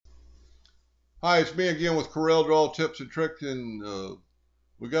Hi, it's me again with Corel Draw Tips and Tricks, and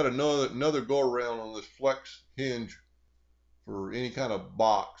we got another go around on this flex hinge for any kind of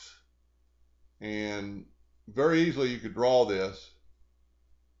box. And very easily you could draw this,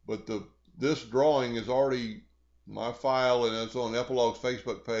 but this drawing is already my file and it's on Epilogue's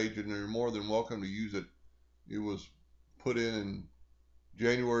Facebook page, and you're more than welcome to use it. It was put in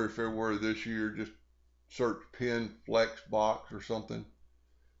January, February this year. Just search pin flex box or something.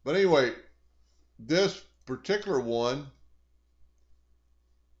 But anyway, this particular one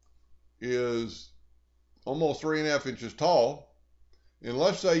is almost 3.5 inches tall. And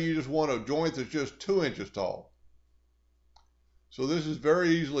let's say you just want a joint that's just 2 inches tall. So this is very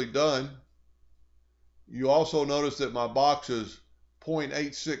easily done. You also notice that my box is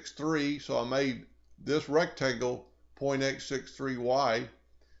 0.863, so I made this rectangle 0.863 wide.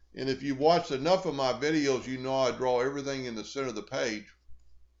 And if you've watched enough of my videos, you know I draw everything in the center of the page.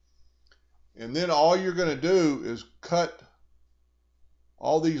 And then all you're going to do is cut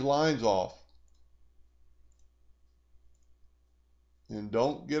all these lines off. And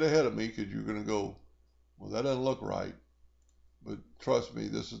don't get ahead of me, because you're going to go, well, that doesn't look right. But trust me,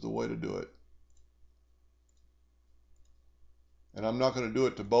 this is the way to do it. And I'm not going to do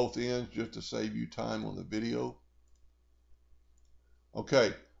it to both ends just to save you time on the video.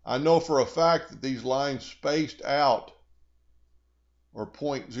 Okay, I know for a fact that these lines spaced out are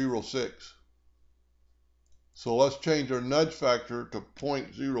 0.06. So let's change our nudge factor to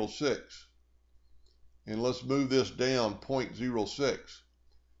 0.06. And let's move this down 0.06.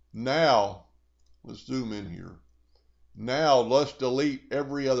 Now, let's zoom in here. Now let's delete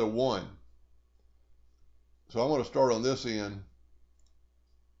every other one. So I'm going to start on this end.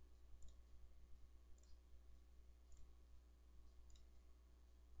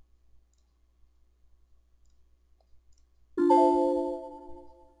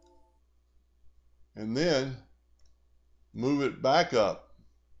 And then move it back up.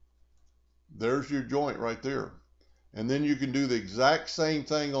 There's your joint right there. And then you can do the exact same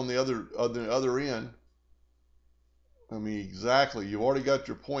thing on the other end. I mean, exactly. You've already got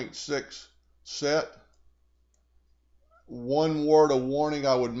your 0.6 set. One word of warning,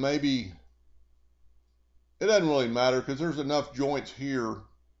 I would maybe, it doesn't really matter because there's enough joints here,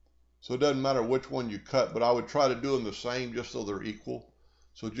 so it doesn't matter which one you cut, but I would try to do them the same just so they're equal.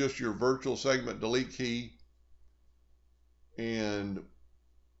 So just your virtual segment delete key, and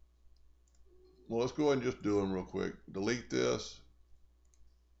well, let's go ahead and just do them real quick. Delete this.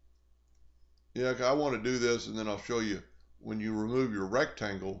 Yeah, I want to do this, and then I'll show you when you remove your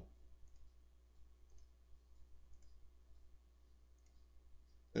rectangle.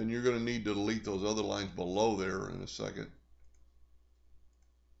 And you're going to need to delete those other lines below there in a second.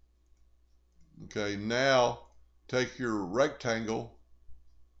 Okay, now take your rectangle.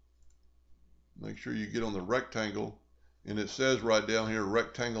 Make sure you get on the rectangle. And it says right down here,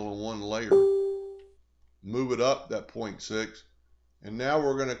 rectangle in one layer. Move it up that 0.6. And now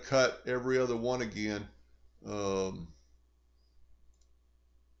we're going to cut every other one again. Doesn't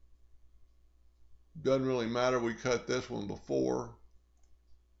really matter. We cut this one before.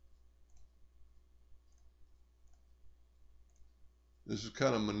 This is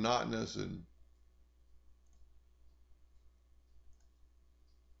kind of monotonous, and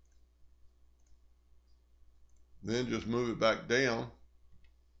then just move it back down.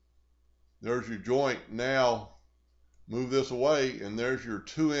 There's your joint. Now move this away, and there's your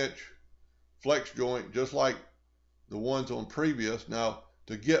 2-inch flex joint, just like the ones on previous. Now,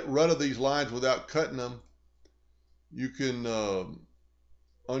 to get rid of these lines without cutting them, you can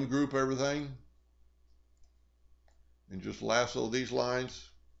ungroup everything and just lasso these lines.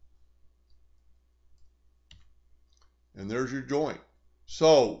 And there's your joint.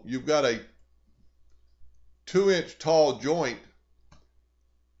 So you've got a 2-inch tall joint.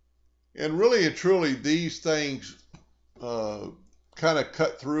 And really and truly, these things kind of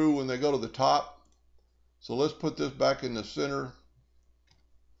cut through when they go to the top. So let's put this back in the center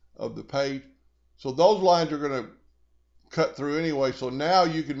of the page. So those lines are going to cut through anyway. So now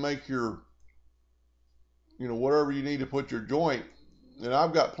you can make your, whatever you need to put your joint. And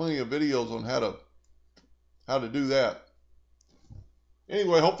I've got plenty of videos on how to do that.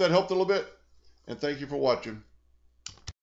 Anyway, I hope that helped a little bit. And thank you for watching.